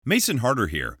Mason Harder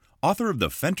here, author of the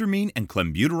Phentermine and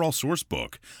Clenbuterol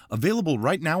Sourcebook, available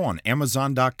right now on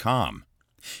Amazon.com.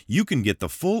 You can get the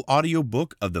full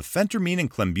audiobook of the Phentermine and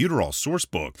Clenbuterol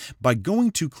Sourcebook by going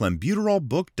to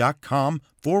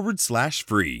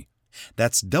clenbuterolbook.com/free.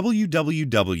 That's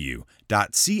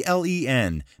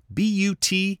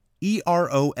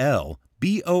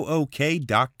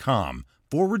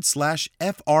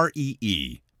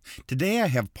www.clenbuterolbook.com/FREE. Today I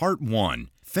have part 1,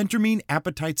 Phentermine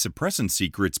Appetite Suppressant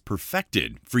Secrets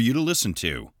Perfected, for you to listen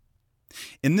to.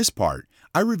 In this part,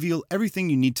 I reveal everything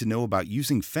you need to know about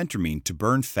using Phentermine to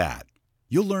burn fat.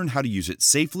 You'll learn how to use it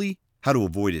safely, how to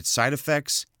avoid its side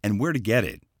effects, and where to get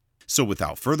it. So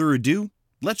without further ado,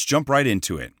 let's jump right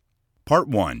into it. Part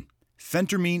 1.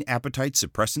 Phentermine Appetite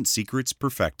Suppressant Secrets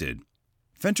Perfected.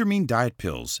 Phentermine diet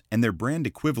pills and their brand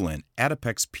equivalent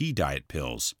Adipex P diet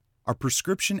pills are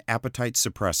prescription appetite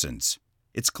suppressants.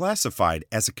 It's classified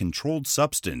as a controlled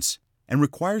substance and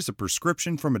requires a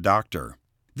prescription from a doctor.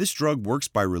 This drug works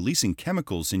by releasing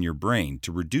chemicals in your brain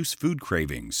to reduce food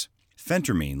cravings.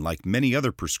 Phentermine, like many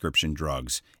other prescription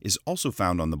drugs, is also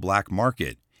found on the black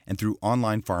market and through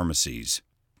online pharmacies.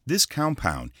 This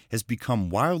compound has become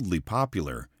wildly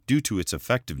popular due to its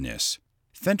effectiveness.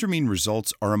 Phentermine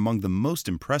results are among the most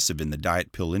impressive in the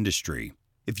diet pill industry.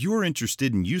 If you are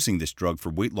interested in using this drug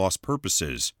for weight loss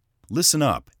purposes, listen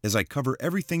up as I cover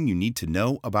everything you need to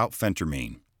know about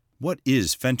Phentermine. What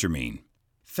is Phentermine?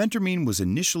 Phentermine was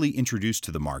initially introduced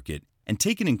to the market and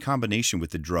taken in combination with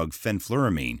the drug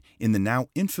fenfluramine in the now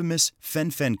infamous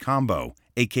fen-phen combo,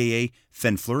 aka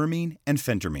fenfluramine and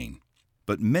Phentermine.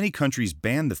 But many countries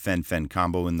banned the fen-phen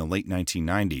combo in the late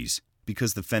 1990s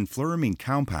because the fenfluramine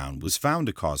compound was found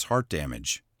to cause heart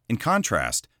damage. In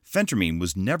contrast, Phentermine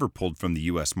was never pulled from the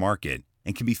U.S. market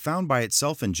and can be found by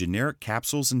itself in generic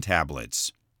capsules and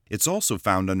tablets. It's also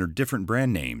found under different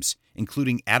brand names,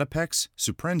 including Adipex,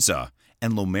 Suppressant,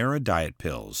 and Lomera diet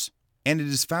pills. And it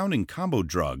is found in combo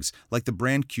drugs like the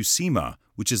brand Qsima,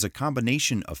 which is a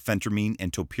combination of Phentermine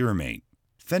and topiramate.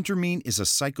 Phentermine is a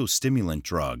psychostimulant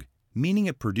drug, meaning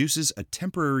it produces a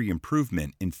temporary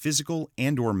improvement in physical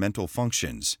and/or mental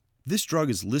functions. This drug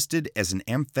is listed as an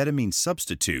amphetamine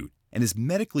substitute and is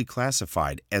medically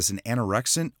classified as an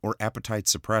anorexant or appetite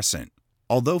suppressant.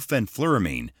 Although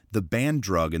fenfluramine, the banned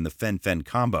drug in the fen-phen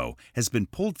combo, has been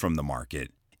pulled from the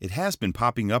market, it has been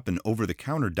popping up in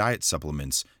over-the-counter diet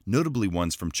supplements, notably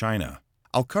ones from China.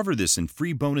 I'll cover this in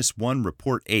Free Bonus 1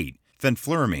 Report 8,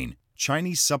 Fenfluramine,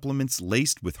 Chinese Supplements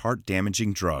Laced with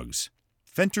Heart-Damaging Drugs.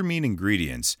 Phentermine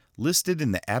ingredients listed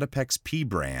in the Adipex P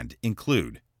brand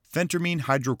include phentermine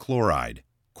hydrochloride,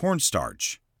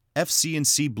 cornstarch,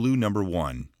 FCNC Blue No.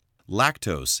 1,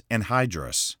 lactose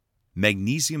anhydrous,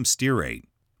 magnesium stearate,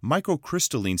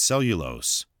 microcrystalline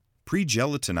cellulose,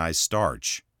 pre-gelatinized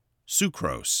starch,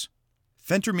 sucrose.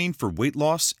 Phentermine for weight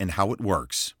loss and how it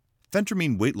works.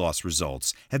 Phentermine weight loss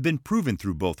results have been proven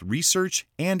through both research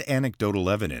and anecdotal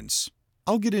evidence.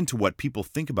 I'll get into what people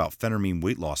think about Phentermine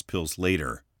weight loss pills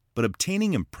later, but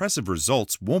obtaining impressive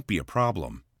results won't be a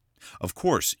problem. Of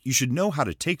course, you should know how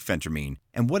to take Phentermine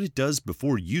and what it does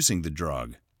before using the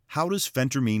drug. How does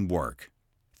Phentermine work?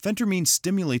 Phentermine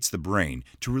stimulates the brain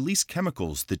to release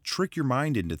chemicals that trick your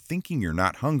mind into thinking you're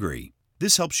not hungry.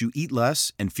 This helps you eat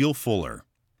less and feel fuller.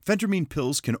 Phentermine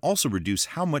pills can also reduce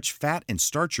how much fat and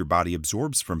starch your body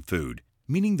absorbs from food,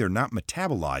 meaning they're not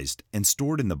metabolized and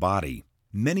stored in the body.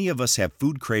 Many of us have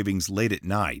food cravings late at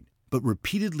night, but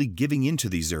repeatedly giving in to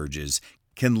these urges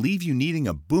can leave you needing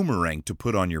a boomerang to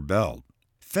put on your belt.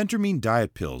 Phentermine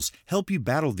diet pills help you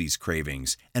battle these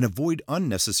cravings and avoid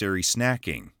unnecessary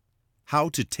snacking. How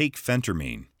to take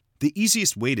Phentermine. The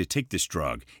easiest way to take this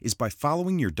drug is by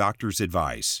following your doctor's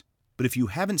advice. But if you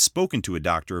haven't spoken to a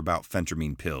doctor about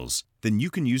Phentermine pills, then you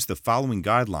can use the following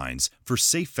guidelines for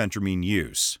safe Phentermine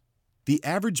use. The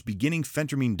average beginning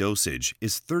Phentermine dosage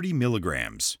is 30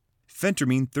 milligrams.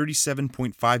 Phentermine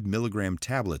 37.5 milligram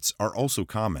tablets are also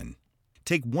common.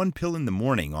 Take one pill in the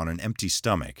morning on an empty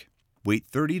stomach. Wait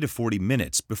 30 to 40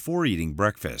 minutes before eating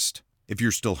breakfast. If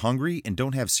you're still hungry and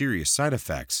don't have serious side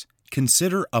effects,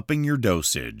 consider upping your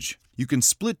dosage. You can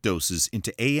split doses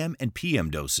into AM and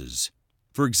PM doses.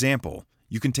 For example,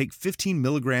 you can take 15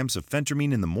 milligrams of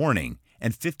Phentermine in the morning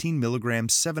and 15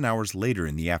 milligrams 7 hours later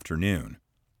in the afternoon.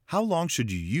 How long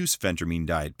should you use Phentermine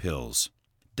diet pills?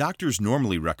 Doctors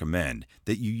normally recommend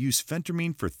that you use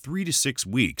Phentermine for 3 to 6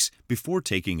 weeks before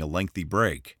taking a lengthy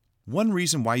break. One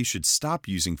reason why you should stop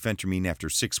using Phentermine after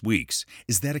 6 weeks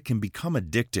is that it can become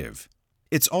addictive.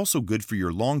 It's also good for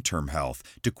your long-term health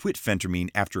to quit Phentermine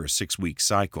after a 6-week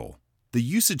cycle. The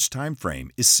usage time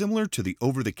frame is similar to the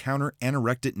over-the-counter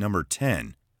Anorectic No.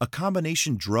 10, a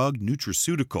combination drug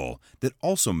nutraceutical that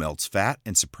also melts fat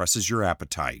and suppresses your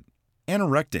appetite.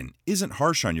 Anorectin isn't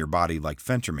harsh on your body like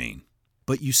phentermine,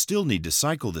 but you still need to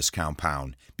cycle this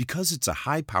compound because it's a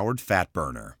high-powered fat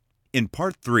burner. In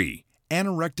Part 3,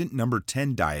 Anorectin number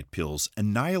 10 diet pills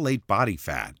annihilate body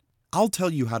fat. I'll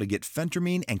tell you how to get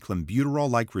phentermine and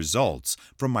clenbuterol-like results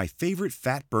from my favorite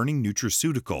fat-burning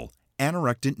nutraceutical,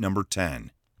 Anorectin number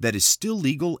 10, that is still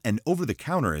legal and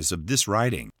over-the-counter as of this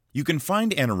writing. You can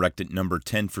find Anorectin number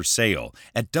 10 for sale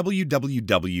at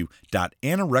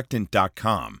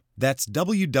www.anorectant.com. That's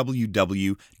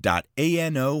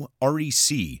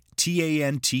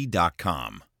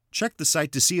www.anorectant.com. Check the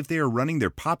site to see if they are running their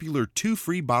popular 2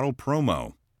 free bottle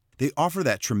promo. They offer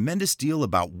that tremendous deal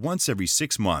about once every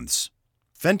 6 months.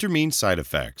 Phentermine side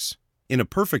effects. In a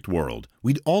perfect world,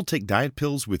 we'd all take diet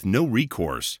pills with no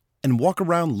recourse and walk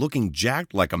around looking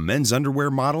jacked like a men's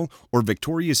underwear model or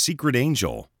Victoria's Secret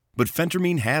angel. But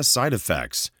phentermine has side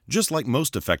effects, just like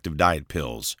most effective diet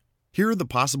pills. Here are the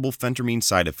possible phentermine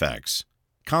side effects: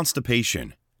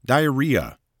 constipation,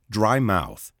 diarrhea, dry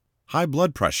mouth, high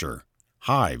blood pressure,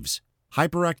 hives,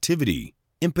 hyperactivity,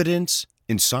 impotence,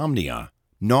 insomnia,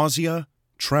 nausea,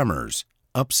 tremors,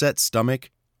 upset stomach,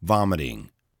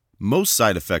 vomiting. Most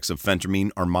side effects of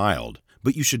phentermine are mild,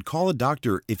 but you should call a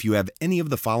doctor if you have any of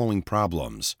the following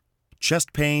problems: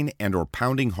 chest pain and/or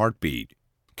pounding heartbeat,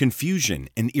 confusion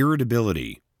and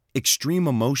irritability, extreme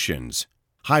emotions,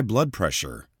 high blood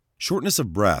pressure, shortness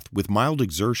of breath with mild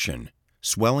exertion,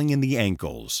 swelling in the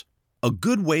ankles. A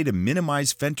good way to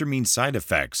minimize phentermine side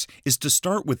effects is to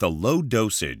start with a low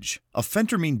dosage. A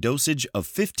phentermine dosage of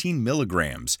 15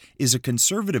 milligrams is a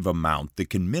conservative amount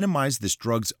that can minimize this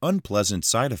drug's unpleasant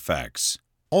side effects.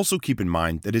 Also keep in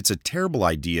mind that it's a terrible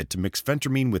idea to mix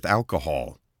phentermine with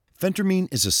alcohol. Phentermine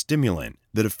is a stimulant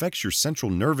that affects your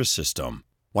central nervous system,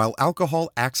 while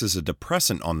alcohol acts as a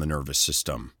depressant on the nervous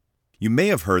system. You may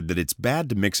have heard that it's bad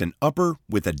to mix an upper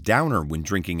with a downer when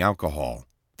drinking alcohol.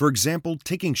 For example,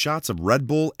 taking shots of Red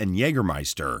Bull and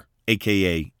Jägermeister,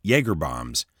 aka Jaeger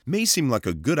bombs, may seem like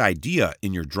a good idea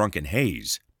in your drunken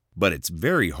haze, but it's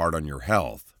very hard on your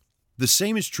health. The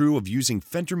same is true of using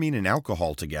phentermine and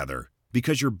alcohol together,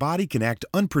 because your body can act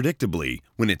unpredictably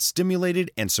when it's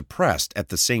stimulated and suppressed at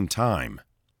the same time.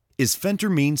 Is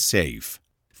phentermine safe?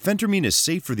 Phentermine is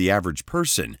safe for the average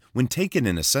person when taken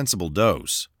in a sensible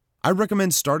dose. I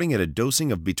recommend starting at a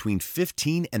dosing of between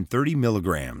 15 and 30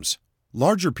 milligrams.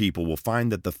 Larger people will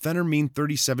find that the phentermine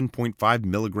 37.5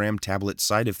 milligram tablet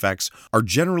side effects are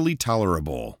generally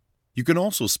tolerable. You can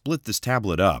also split this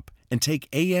tablet up and take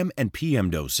AM and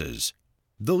PM doses.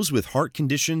 Those with heart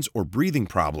conditions or breathing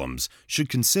problems should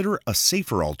consider a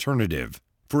safer alternative.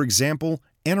 For example,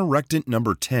 Anorectin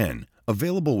number 10,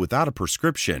 available without a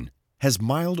prescription, has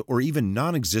mild or even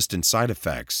non-existent side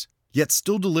effects, yet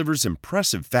still delivers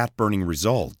impressive fat-burning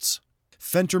results.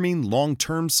 Phentermine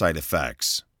long-term side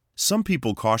effects. Some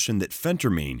people caution that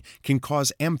phentermine can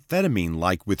cause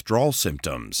amphetamine-like withdrawal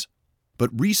symptoms,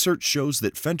 but research shows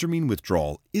that phentermine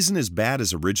withdrawal isn't as bad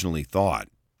as originally thought.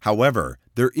 However,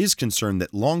 there is concern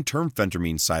that long-term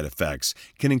phentermine side effects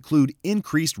can include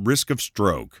increased risk of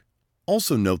stroke.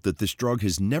 Also note that this drug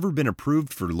has never been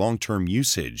approved for long-term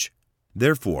usage.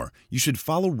 Therefore, you should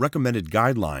follow recommended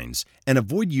guidelines and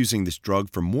avoid using this drug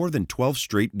for more than 12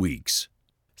 straight weeks.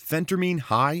 Phentermine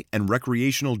high and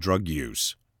recreational drug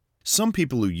use. Some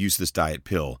people who use this diet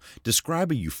pill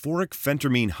describe a euphoric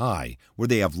phentermine high where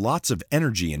they have lots of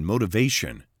energy and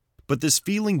motivation. But this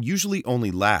feeling usually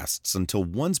only lasts until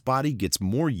one's body gets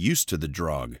more used to the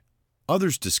drug.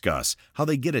 Others discuss how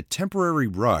they get a temporary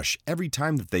rush every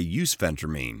time that they use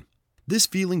phentermine. This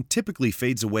feeling typically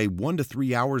fades away 1 to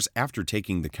 3 hours after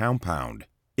taking the compound.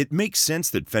 It makes sense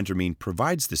that phentermine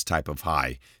provides this type of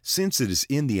high since it is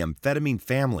in the amphetamine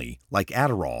family, like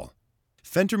Adderall.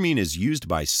 Phentermine is used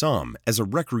by some as a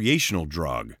recreational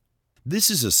drug. This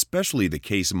is especially the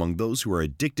case among those who are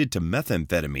addicted to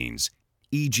methamphetamines,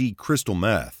 e.g. crystal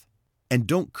meth, and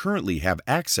don't currently have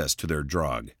access to their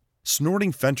drug.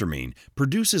 Snorting phentermine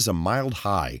produces a mild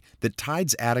high that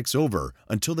tides addicts over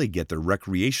until they get their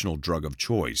recreational drug of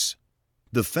choice.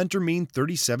 The phentermine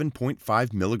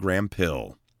 37.5 milligram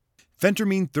pill.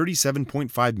 Phentermine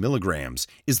 37.5 milligrams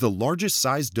is the largest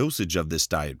size dosage of this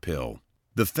diet pill.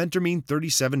 The phentermine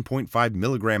 37.5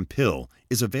 milligram pill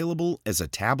is available as a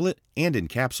tablet and in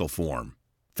capsule form.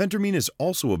 Phentermine is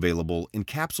also available in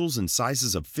capsules in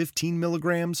sizes of 15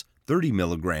 milligrams, 30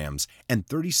 milligrams, and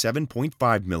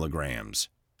 37.5 milligrams.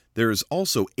 There is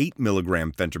also 8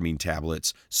 milligram phentermine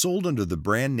tablets sold under the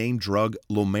brand name drug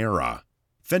Lomera.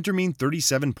 Phentermine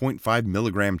 37.5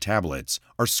 milligram tablets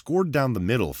are scored down the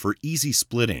middle for easy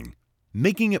splitting.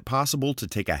 making it possible to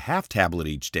take a half tablet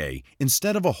each day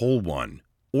instead of a whole one,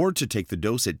 or to take the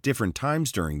dose at different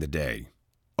times during the day.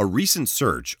 A recent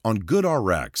search on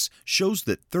GoodRx shows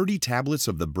that 30 tablets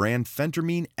of the brand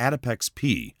Phentermine Adipex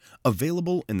P,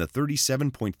 available in the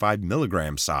 37.5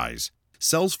 milligram size,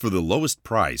 sells for the lowest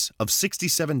price of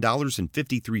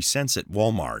 $67.53 at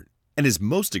Walmart and is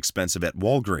most expensive at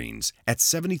Walgreens at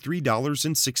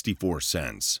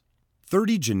 $73.64.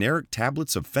 30 generic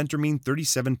tablets of Phentermine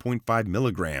 37.5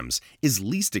 milligrams is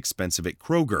least expensive at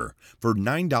Kroger for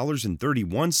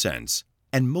 $9.31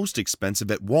 and most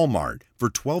expensive at Walmart for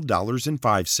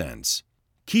 $12.05.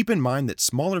 Keep in mind that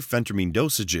smaller Phentermine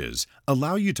dosages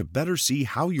allow you to better see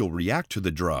how you'll react to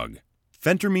the drug.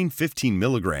 Phentermine 15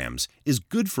 milligrams is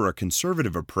good for a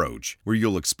conservative approach where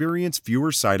you'll experience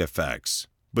fewer side effects.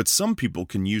 But some people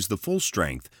can use the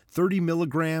full-strength 30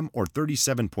 milligram or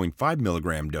 37.5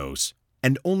 milligram dose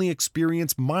and only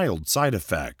experience mild side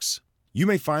effects. You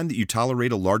may find that you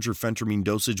tolerate a larger Phentermine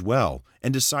dosage well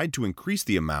and decide to increase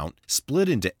the amount split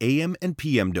into AM and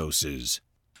PM doses.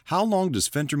 How long does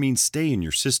Phentermine stay in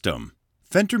your system?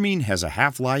 Phentermine has a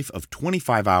half-life of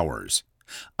 25 hours.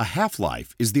 A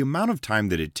half-life is the amount of time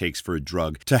that it takes for a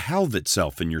drug to halve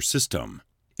itself in your system.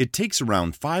 It takes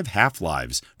around 5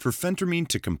 half-lives for Phentermine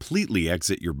to completely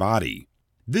exit your body.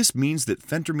 This means that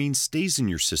Phentermine stays in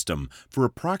your system for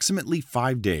approximately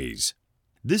 5 days.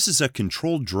 This is a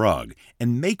controlled drug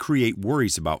and may create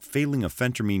worries about failing a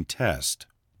Phentermine test.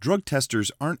 Drug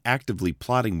testers aren't actively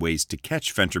plotting ways to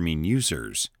catch Phentermine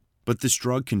users, but this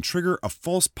drug can trigger a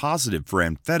false positive for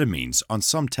amphetamines on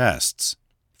some tests.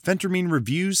 Phentermine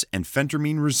reviews and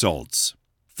Phentermine results.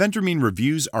 Phentermine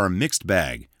reviews are a mixed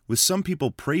bag, with some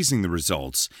people praising the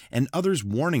results and others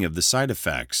warning of the side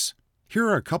effects. Here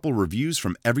are a couple reviews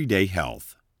from Everyday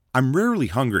Health. I'm rarely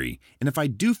hungry, and if I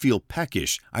do feel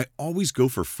peckish, I always go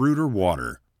for fruit or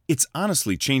water. It's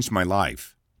honestly changed my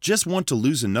life. Just want to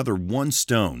lose another 1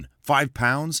 stone, 5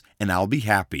 pounds, and I'll be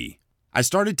happy. I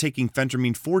started taking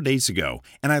Phentermine 4 days ago,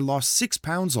 and I lost 6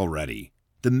 pounds already.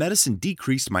 The medicine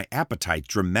decreased my appetite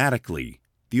dramatically.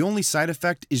 The only side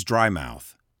effect is dry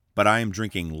mouth. But I am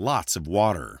drinking lots of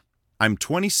water. I'm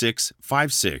 26,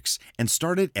 5'6", and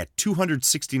started at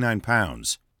 269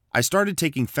 pounds. I started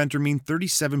taking Phentermine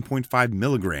 37.5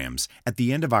 milligrams at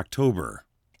the end of October,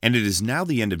 and it is now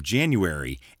the end of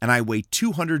January, and I weigh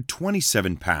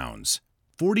 227 pounds.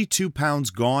 42 pounds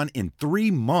gone in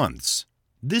 3 months.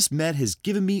 This med has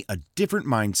given me a different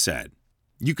mindset.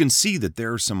 You can see that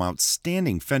there are some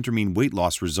outstanding Phentermine weight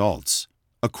loss results.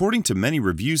 According to many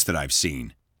reviews that I've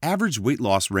seen, average weight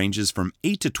loss ranges from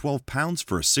 8 to 12 pounds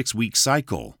for a 6-week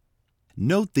cycle.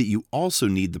 Note that you also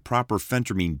need the proper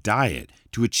Phentermine diet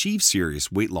to achieve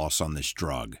serious weight loss on this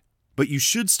drug. But you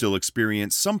should still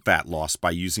experience some fat loss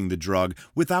by using the drug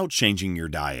without changing your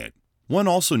diet. One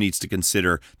also needs to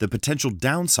consider the potential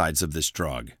downsides of this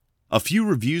drug. A few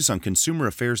reviews on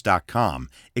ConsumerAffairs.com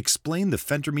explain the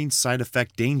Phentermine side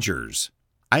effect dangers.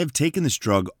 I have taken this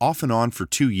drug off and on for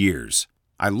 2 years.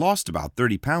 I lost about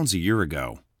 30 pounds a year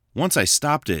ago. Once I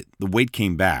stopped it, the weight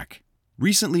came back.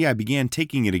 Recently, I began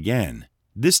taking it again.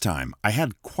 This time, I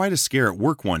had quite a scare at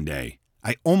work one day.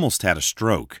 I almost had a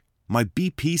stroke. My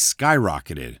BP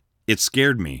skyrocketed. It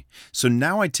scared me, so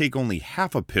now I take only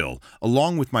half a pill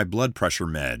along with my blood pressure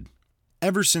med.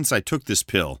 Ever since I took this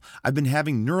pill, I've been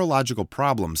having neurological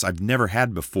problems I've never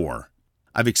had before.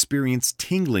 I've experienced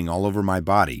tingling all over my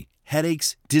body,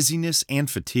 headaches, dizziness,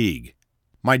 and fatigue.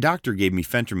 My doctor gave me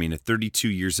Phentermine at 32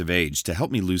 years of age to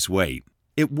help me lose weight.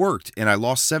 It worked, and I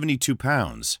lost 72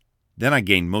 pounds. Then I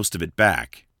gained most of it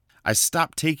back. I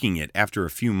stopped taking it after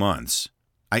a few months.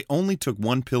 I only took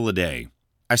 1 pill a day.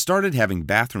 I started having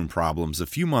bathroom problems a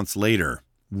few months later.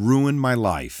 Ruined my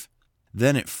life.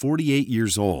 Then at 48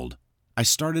 years old, I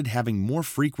started having more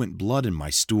frequent blood in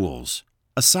my stools.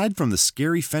 Aside from the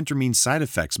scary Phentermine side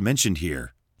effects mentioned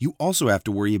here, you also have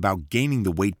to worry about gaining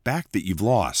the weight back that you've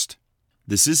lost.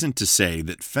 This isn't to say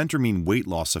that Phentermine weight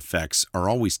loss effects are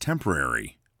always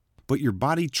temporary, but your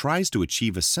body tries to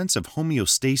achieve a sense of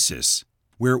homeostasis,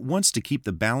 where it wants to keep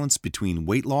the balance between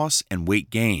weight loss and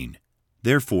weight gain.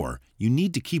 Therefore, you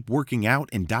need to keep working out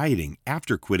and dieting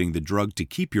after quitting the drug to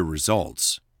keep your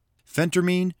results.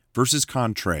 Phentermine versus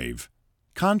Contrave.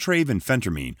 Contrave and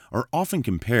Phentermine are often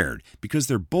compared because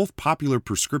they're both popular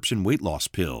prescription weight loss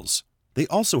pills. They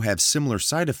also have similar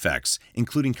side effects,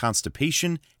 including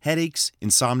constipation, headaches,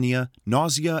 insomnia,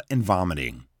 nausea, and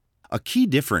vomiting. A key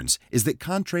difference is that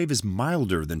Contrave is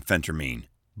milder than Phentermine,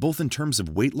 both in terms of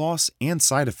weight loss and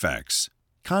side effects.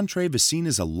 Contrave is seen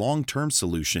as a long-term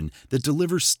solution that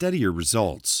delivers steadier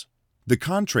results. The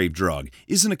Contrave drug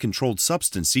isn't a controlled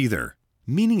substance either.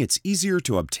 meaning it's easier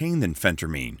to obtain than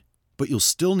phentermine, but you'll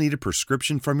still need a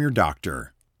prescription from your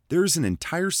doctor. There is an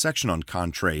entire section on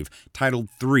Contrave titled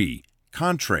 3,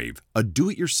 Contrave, a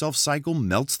do-it-yourself cycle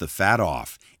melts the fat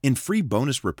off, in free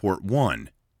bonus report 1,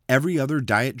 every other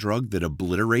diet drug that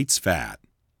obliterates fat.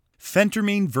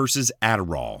 Phentermine versus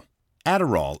Adderall.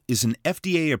 Adderall is an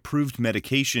FDA-approved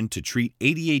medication to treat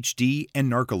ADHD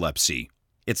and narcolepsy.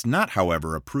 It's not,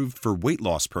 however, approved for weight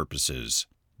loss purposes,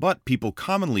 but people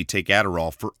commonly take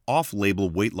Adderall for off-label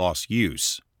weight loss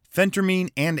use. Phentermine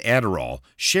and Adderall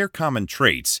share common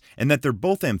traits in that they're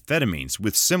both amphetamines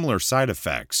with similar side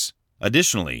effects.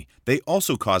 Additionally, they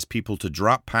also cause people to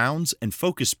drop pounds and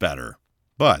focus better.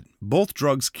 But both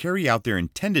drugs carry out their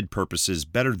intended purposes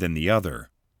better than the other.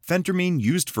 Phentermine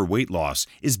used for weight loss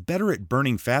is better at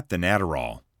burning fat than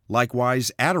Adderall.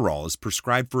 Likewise, Adderall is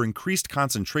prescribed for increased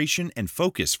concentration and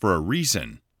focus for a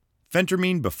reason.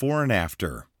 Phentermine before and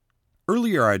after.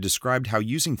 Earlier I described how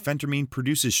using phentermine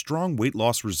produces strong weight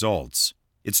loss results.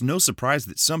 It's no surprise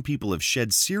that some people have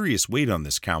shed serious weight on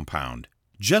this compound.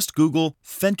 Just Google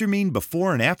phentermine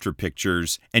before and after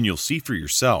pictures and you'll see for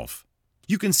yourself.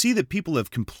 You can see that people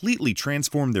have completely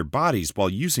transformed their bodies while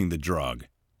using the drug.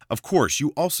 Of course,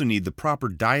 you also need the proper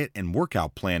diet and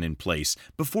workout plan in place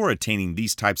before attaining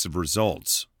these types of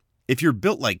results. If you're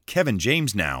built like Kevin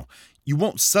James now, you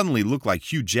won't suddenly look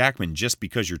like Hugh Jackman just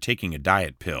because you're taking a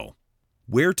diet pill.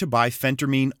 Where to buy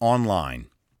phentermine online.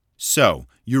 So,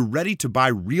 you're ready to buy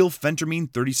real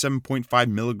phentermine 37.5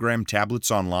 milligram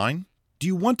tablets online? Do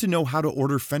you want to know how to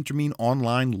order phentermine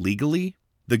online legally?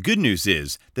 The good news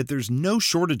is that there's no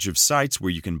shortage of sites where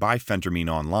you can buy phentermine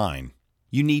online.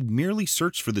 You need merely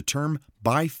search for the term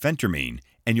buy phentermine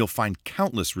and you'll find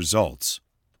countless results.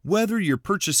 Whether you're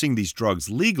purchasing these drugs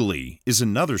legally is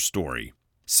another story.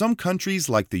 Some countries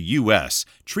like the US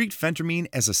treat phentermine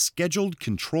as a scheduled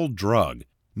controlled drug,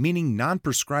 meaning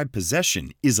non-prescribed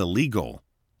possession is illegal.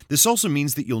 This also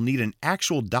means that you'll need an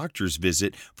actual doctor's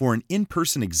visit for an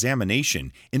in-person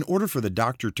examination in order for the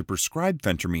doctor to prescribe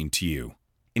phentermine to you.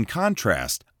 In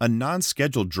contrast, a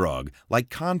non-scheduled drug like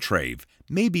Contrave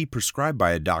may be prescribed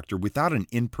by a doctor without an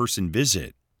in-person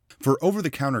visit. For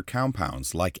over-the-counter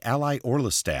compounds like Ally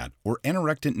Orlistat or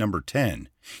Anorectant No. 10,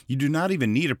 you do not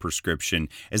even need a prescription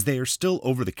as they are still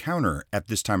over-the-counter at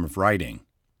this time of writing.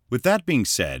 With that being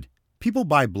said, people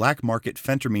buy black market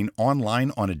phentermine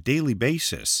online on a daily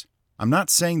basis. I'm not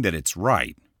saying that it's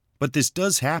right, but this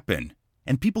does happen,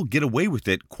 and people get away with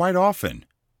it quite often.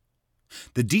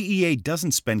 The DEA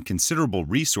doesn't spend considerable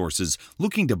resources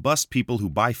looking to bust people who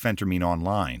buy phentermine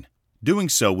online. Doing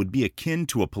so would be akin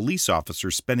to a police officer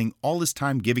spending all his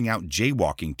time giving out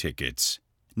jaywalking tickets.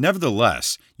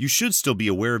 Nevertheless, you should still be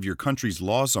aware of your country's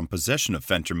laws on possession of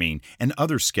phentermine and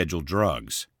other scheduled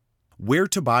drugs. Where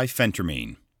to buy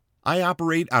phentermine. I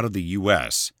operate out of the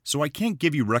US, so I can't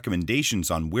give you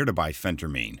recommendations on where to buy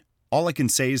phentermine. All I can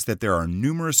say is that there are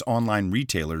numerous online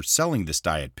retailers selling this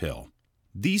diet pill.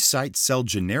 These sites sell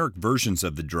generic versions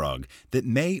of the drug that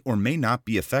may or may not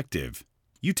be effective.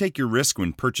 You take your risk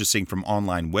when purchasing from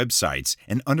online websites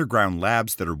and underground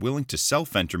labs that are willing to sell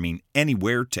phentermine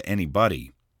anywhere to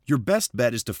anybody. Your best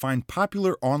bet is to find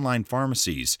popular online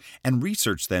pharmacies and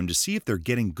research them to see if they're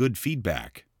getting good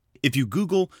feedback. If you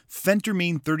Google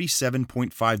phentermine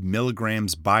 37.5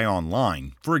 milligrams buy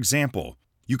online, for example,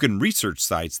 you can research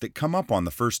sites that come up on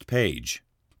the first page.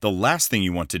 The last thing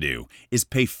you want to do is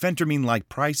pay phentermine-like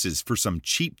prices for some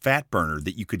cheap fat burner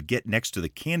that you could get next to the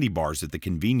candy bars at the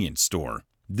convenience store.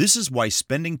 This is why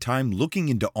spending time looking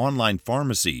into online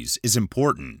pharmacies is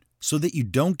important, so that you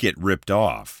don't get ripped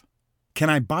off.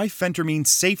 Can I buy phentermine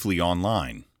safely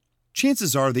online?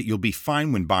 Chances are that you'll be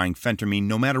fine when buying phentermine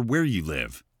no matter where you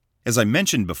live. As I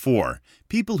mentioned before,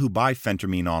 people who buy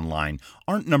phentermine online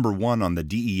aren't number one on the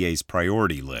DEA's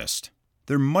priority list.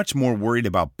 They're much more worried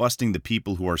about busting the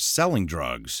people who are selling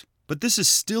drugs, but this is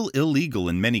still illegal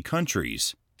in many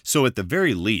countries. So at the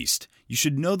very least, you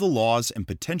should know the laws and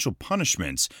potential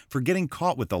punishments for getting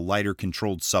caught with a lighter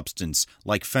controlled substance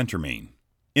like phentermine.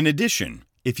 In addition,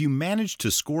 if you manage to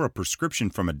score a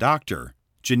prescription from a doctor,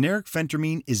 generic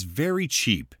phentermine is very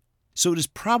cheap, so it is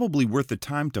probably worth the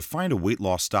time to find a weight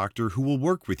loss doctor who will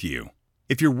work with you.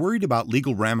 If you're worried about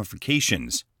legal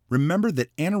ramifications, remember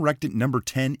that Anorectant No.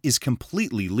 10 is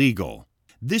completely legal.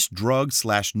 This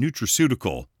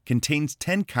drug/nutraceutical contains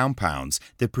 10 compounds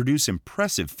that produce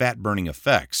impressive fat-burning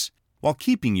effects while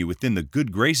keeping you within the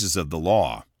good graces of the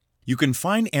law. You can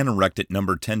find Anorectant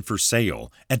No. 10 for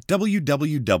sale at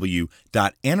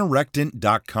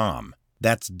www.anorectant.com.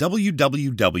 That's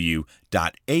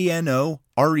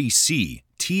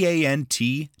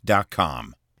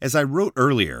www.anorectant.com. As I wrote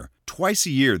earlier, Twice a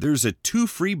year, there's a 2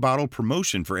 free bottle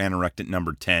promotion for Anorectant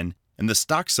number 10, and the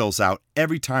stock sells out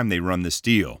every time they run this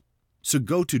deal. So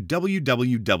go to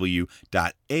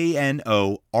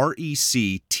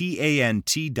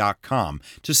www.anorectant.com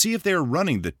to see if they are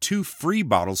running the 2 free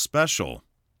bottles special.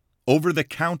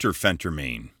 Over-the-counter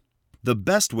Phentermine. The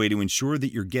best way to ensure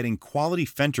that you're getting quality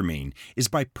Phentermine is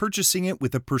by purchasing it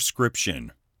with a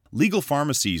prescription. Legal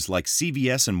pharmacies like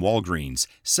CVS and Walgreens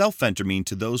sell Phentermine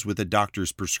to those with a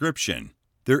doctor's prescription.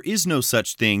 There is no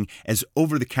such thing as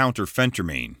over-the-counter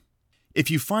Phentermine.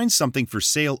 If you find something for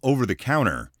sale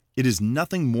over-the-counter, it is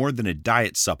nothing more than a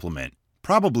diet supplement,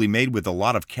 probably made with a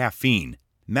lot of caffeine,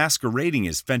 masquerading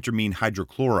as Phentermine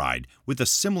hydrochloride with a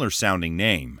similar sounding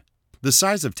name. The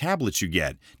size of tablets you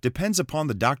get depends upon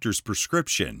the doctor's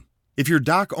prescription. If your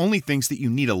doc only thinks that you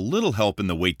need a little help in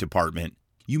the weight department,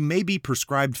 you may be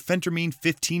prescribed Phentermine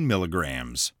 15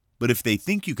 milligrams. But if they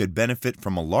think you could benefit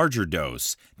from a larger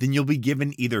dose, then you'll be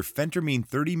given either Phentermine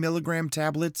 30 milligram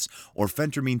tablets or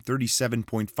Phentermine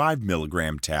 37.5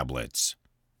 milligram tablets.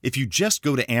 If you just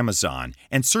go to Amazon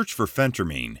and search for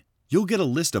Phentermine, you'll get a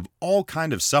list of all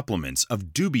kinds of supplements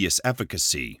of dubious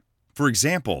efficacy. For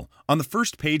example, on the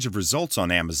first page of results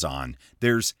on Amazon,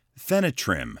 there's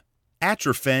Phenatrim,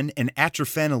 Atrophen and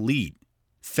Atrophen Elite,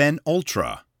 Phen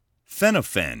Ultra,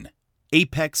 Phenophen,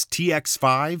 Apex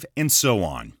TX5, and so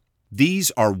on.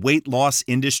 These are weight loss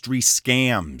industry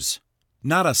scams.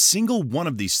 Not a single one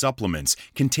of these supplements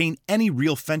contain any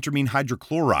real Phentermine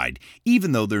hydrochloride,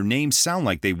 even though their names sound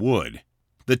like they would.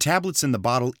 The tablets in the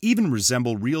bottle even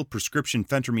resemble real prescription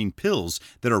Phentermine pills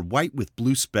that are white with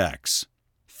blue specks.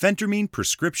 Phentermine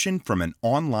prescription from an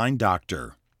online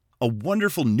doctor. A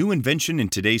wonderful new invention in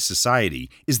today's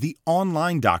society is the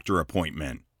online doctor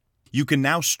appointment. You can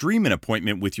now stream an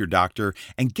appointment with your doctor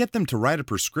and get them to write a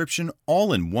prescription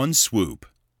all in one swoop.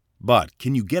 But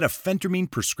can you get a Phentermine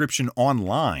prescription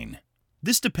online?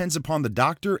 This depends upon the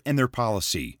doctor and their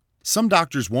policy. Some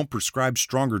doctors won't prescribe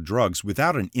stronger drugs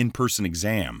without an in-person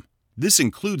exam. This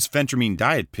includes Phentermine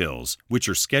diet pills, which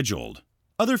are scheduled.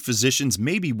 Other physicians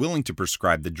may be willing to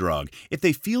prescribe the drug if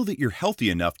they feel that you're healthy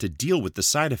enough to deal with the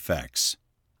side effects.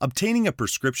 Obtaining a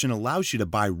prescription allows you to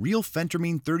buy real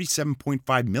Phentermine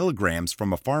 37.5 milligrams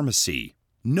from a pharmacy.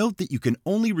 Note that you can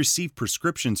only receive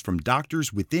prescriptions from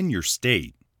doctors within your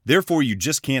state. Therefore, you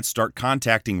just can't start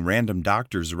contacting random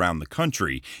doctors around the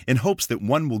country in hopes that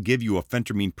one will give you a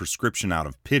Phentermine prescription out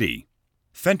of pity.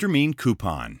 Phentermine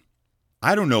coupon.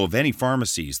 I don't know of any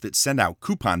pharmacies that send out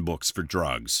coupon books for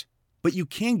drugs, but you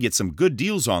can get some good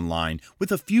deals online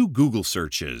with a few Google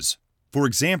searches. For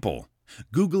example,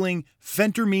 Googling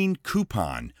Phentermine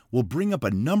coupon will bring up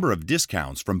a number of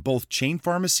discounts from both chain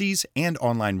pharmacies and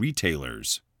online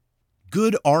retailers.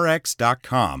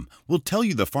 GoodRx.com will tell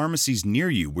you the pharmacies near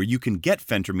you where you can get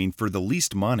Phentermine for the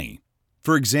least money.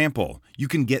 For example, you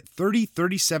can get 30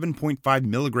 37.5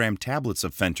 milligram tablets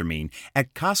of Phentermine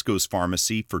at Costco's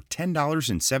pharmacy for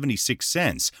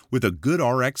 $10.76 with a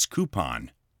GoodRx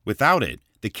coupon. Without it,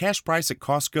 the cash price at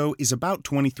Costco is about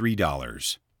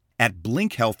 $23. At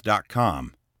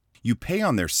BlinkHealth.com, you pay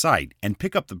on their site and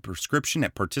pick up the prescription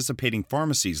at participating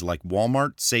pharmacies like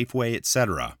Walmart, Safeway,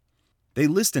 etc. They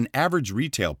list an average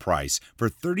retail price for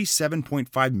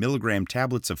 37.5 milligram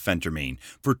tablets of Phentermine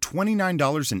for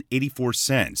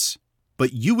 $29.84.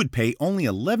 But you would pay only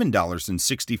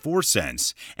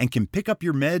 $11.64 and can pick up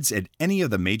your meds at any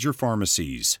of the major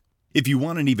pharmacies. If you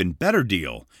want an even better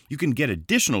deal, you can get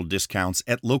additional discounts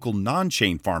at local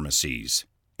non-chain pharmacies.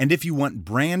 And if you want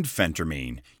brand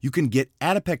Phentermine, you can get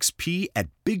Adipex P at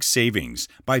big savings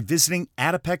by visiting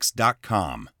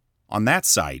Adipex.com. On that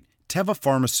site, Teva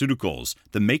Pharmaceuticals,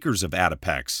 the makers of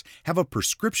Adipex, have a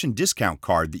prescription discount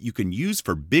card that you can use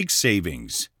for big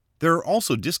savings. There are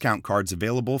also discount cards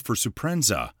available for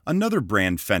Suppressant, another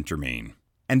brand Phentermine.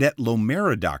 And at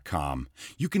Lomera.com,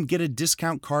 you can get a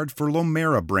discount card for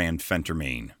Lomera brand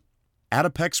Phentermine.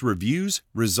 Adipex reviews,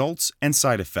 results, and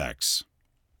side effects.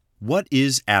 What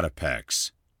is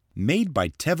Adipex? Made by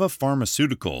Teva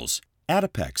Pharmaceuticals,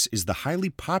 Adipex is the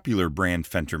highly popular brand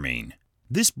Phentermine.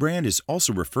 This brand is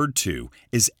also referred to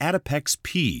as Adipex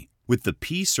P, with the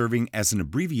P serving as an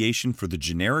abbreviation for the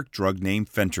generic drug name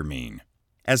Phentermine.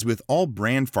 As with all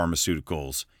brand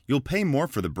pharmaceuticals, you'll pay more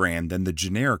for the brand than the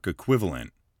generic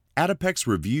equivalent. Adipex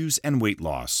reviews and weight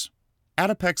loss.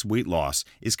 Adipex weight loss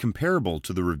is comparable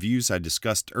to the reviews I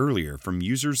discussed earlier from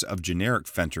users of generic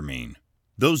Phentermine.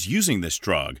 Those using this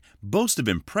drug boast of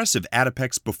impressive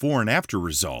Adipex before and after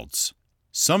results.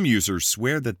 Some users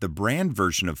swear that the brand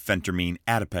version of Phentermine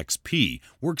Adipex P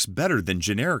works better than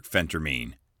generic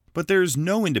Phentermine, but there is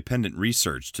no independent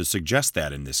research to suggest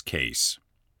that in this case.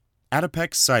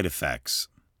 Adipex side effects.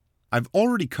 I've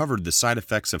already covered the side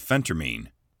effects of Phentermine,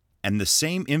 and the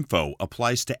same info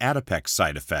applies to Adipex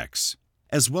side effects,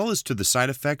 as well as to the side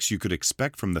effects you could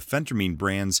expect from the Phentermine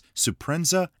brands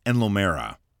Suppressant and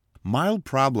Lomera. Mild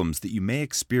problems that you may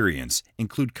experience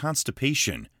include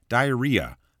constipation,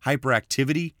 diarrhea,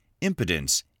 hyperactivity,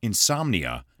 impotence,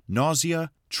 insomnia,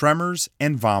 nausea, tremors,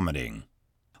 and vomiting.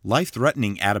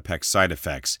 Life-threatening Adipex side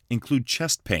effects include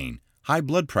chest pain, high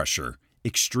blood pressure,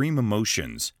 extreme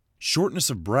emotions, shortness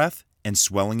of breath, and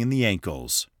swelling in the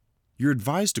ankles. You're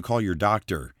advised to call your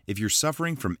doctor if you're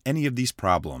suffering from any of these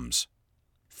problems.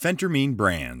 Phentermine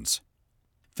brands.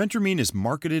 Phentermine is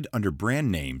marketed under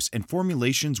brand names and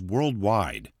formulations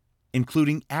worldwide,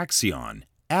 including Axion,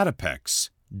 Adipex,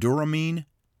 Duramine,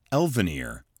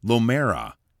 Elvanir,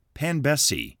 Lomera,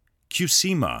 Panbesi,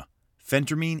 Qsima,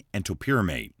 Phentermine and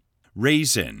topiramate,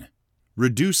 Raisin,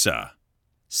 Redusa,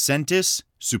 Centis,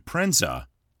 Suprenza,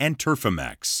 and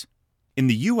Terfamex. In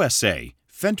the USA,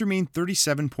 Phentermine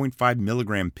 37.5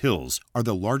 mg pills are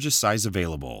the largest size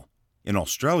available. In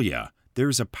Australia, there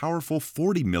is a powerful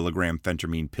 40 mg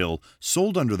Phentermine pill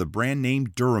sold under the brand name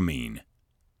Duramine.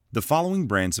 The following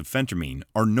brands of Phentermine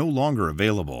are no longer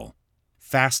available: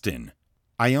 Fastin,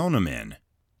 Ionomin,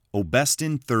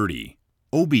 Obestin 30,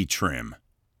 Obitrim,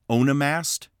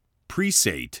 Onamast,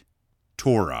 Presate,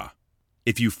 Tora.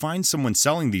 If you find someone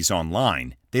selling these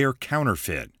online, they are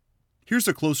counterfeit. Here's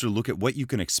a closer look at what you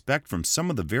can expect from some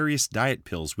of the various diet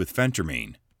pills with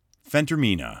Phentermine.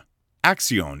 Phentermina.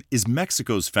 Axion is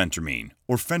Mexico's Phentermine,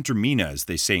 or Phentermina as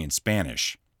they say in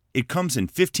Spanish. It comes in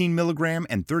 15 mg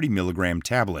and 30 mg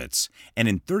tablets, and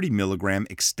in 30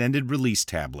 mg extended-release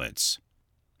tablets.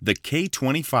 The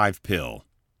K25 pill.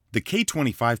 The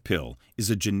K25 pill is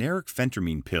a generic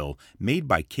Phentermine pill made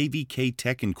by KVK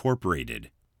Tech Incorporated.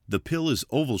 The pill is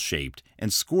oval-shaped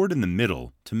and scored in the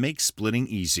middle to make splitting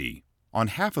easy. On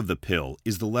half of the pill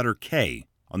is the letter K.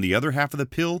 On the other half of the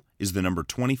pill is the number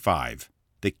 25.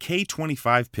 The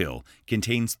K25 pill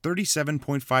contains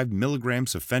 37.5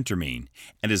 mg of Phentermine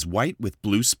and is white with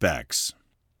blue specks.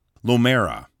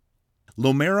 Lomera.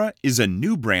 Lomera is a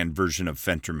new brand version of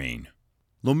Phentermine.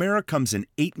 Lomera comes in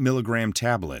 8 mg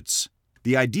tablets.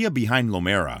 The idea behind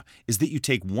Lomera is that you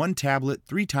take one tablet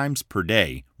 3 times per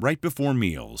day right before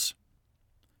meals.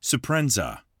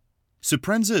 Suprenza.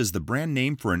 Suprenza is the brand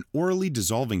name for an orally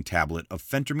dissolving tablet of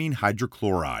Phentermine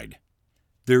hydrochloride.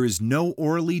 There is no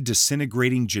orally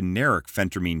disintegrating generic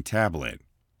Phentermine tablet.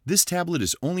 This tablet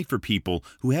is only for people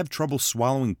who have trouble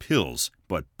swallowing pills,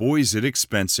 but boy is it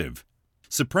expensive.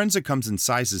 Suprenza comes in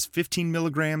sizes 15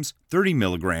 mg, 30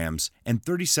 mg, and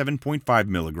 37.5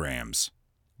 mg.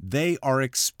 They are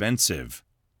expensive.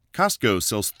 Costco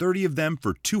sells 30 of them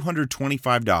for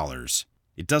 $225.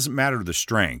 It doesn't matter the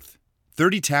strength.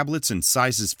 30 tablets in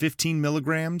sizes 15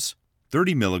 mg,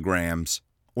 30 mg,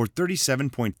 or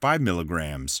 37.5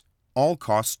 mg all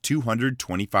cost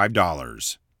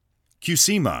 $225.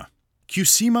 Qsima.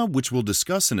 Qsima, which we'll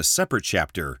discuss in a separate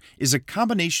chapter, is a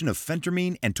combination of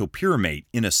Phentermine and topiramate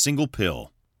in a single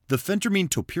pill. The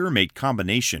Phentermine-topiramate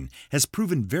combination has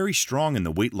proven very strong in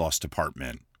the weight loss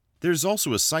department. There's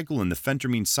also a cycle in the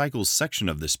Phentermine Cycles section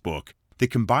of this book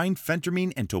that combine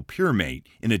Phentermine and topiramate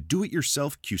in a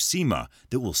do-it-yourself Qsima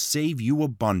that will save you a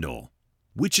bundle.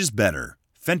 Which is better,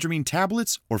 Phentermine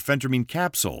tablets or Phentermine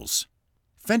capsules?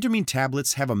 Phentermine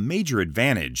tablets have a major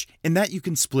advantage in that you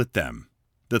can split them.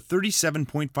 The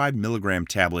 37.5 mg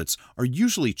tablets are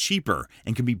usually cheaper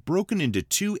and can be broken into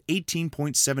 2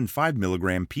 18.75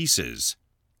 mg pieces.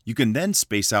 You can then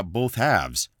space out both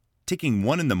halves, taking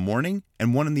one in the morning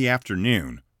and one in the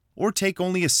afternoon, or take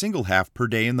only a single half per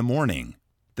day in the morning.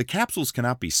 The capsules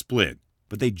cannot be split,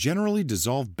 but they generally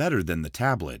dissolve better than the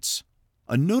tablets.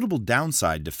 A notable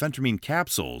downside to Phentermine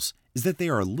capsules is that they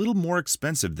are a little more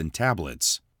expensive than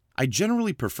tablets. I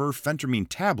generally prefer Phentermine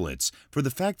tablets for the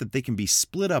fact that they can be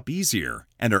split up easier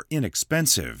and are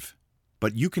inexpensive.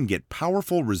 But you can get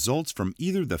powerful results from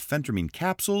either the Phentermine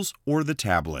capsules or the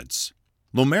tablets.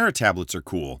 Lomera tablets are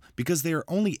cool because they are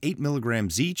only 8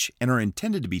 mg each and are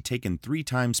intended to be taken 3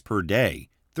 times per day,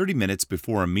 30 minutes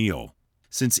before a meal.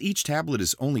 Since each tablet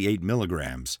is only 8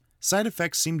 mg, side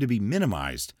effects seem to be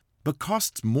minimized, but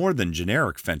costs more than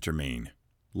generic Phentermine.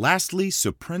 Lastly,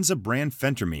 Suprenza brand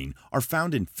Phentermine are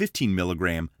found in 15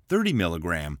 mg, 30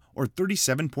 mg, or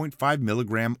 37.5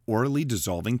 mg orally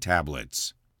dissolving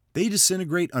tablets. They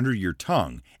disintegrate under your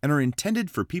tongue and are intended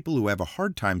for people who have a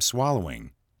hard time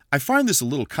swallowing. I find this a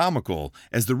little comical,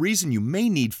 as the reason you may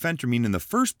need Phentermine in the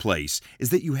first place is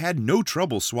that you had no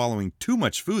trouble swallowing too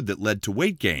much food that led to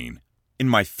weight gain. In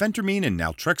my Phentermine and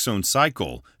naltrexone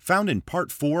cycle, found in Part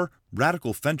 4,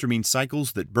 Radical Phentermine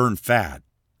Cycles That Burn Fat,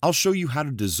 I'll show you how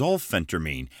to dissolve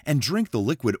phentermine and drink the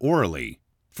liquid orally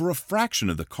for a fraction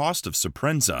of the cost of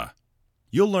Suppressant.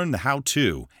 You'll learn the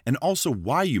how-to and also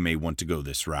why you may want to go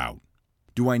this route.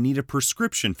 Do I need a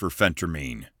prescription for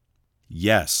phentermine?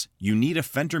 Yes, you need a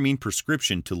phentermine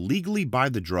prescription to legally buy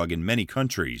the drug in many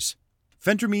countries.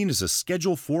 Phentermine is a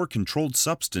Schedule IV controlled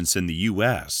substance in the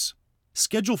U.S.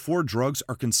 Schedule IV drugs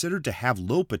are considered to have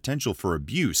low potential for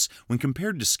abuse when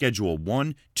compared to Schedule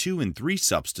I, II, and III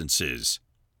substances.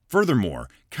 Furthermore,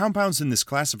 compounds in this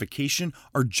classification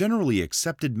are generally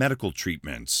accepted medical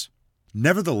treatments.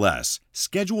 Nevertheless,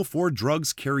 Schedule IV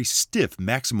drugs carry stiff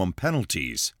maximum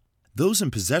penalties. Those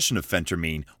in possession of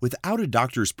phentermine without a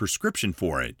doctor's prescription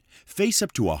for it face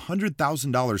up to a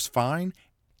 $100,000 fine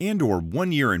and/or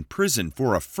 1 year in prison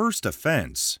for a first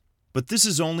offense. But this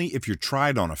is only if you're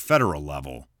tried on a federal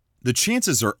level. The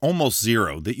chances are almost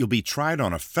zero that you'll be tried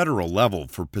on a federal level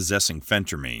for possessing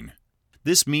phentermine.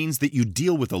 This means that you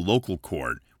deal with a local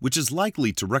court, which is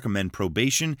likely to recommend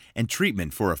probation and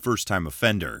treatment for a first-time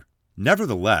offender.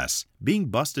 Nevertheless, being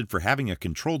busted for having a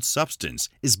controlled substance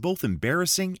is both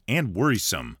embarrassing and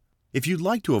worrisome. If you'd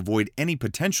like to avoid any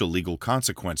potential legal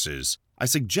consequences, I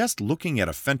suggest looking at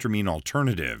a phentermine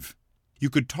alternative.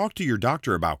 You could talk to your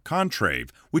doctor about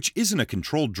Contrave, which isn't a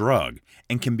controlled drug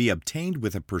and can be obtained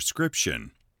with a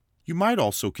prescription. You might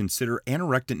also consider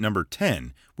anorectant number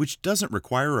 10, which doesn't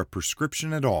require a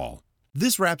prescription at all.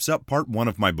 This wraps up part 1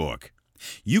 of my book.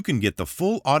 You can get the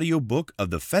full audiobook of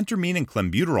the Phentermine and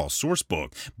Clenbuterol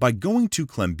sourcebook by going to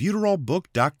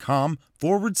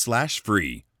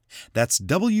clenbuterolbook.com/free. That's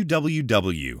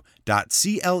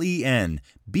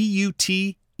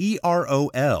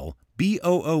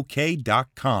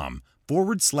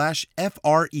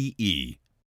www.clenbuterolbook.com/FREE.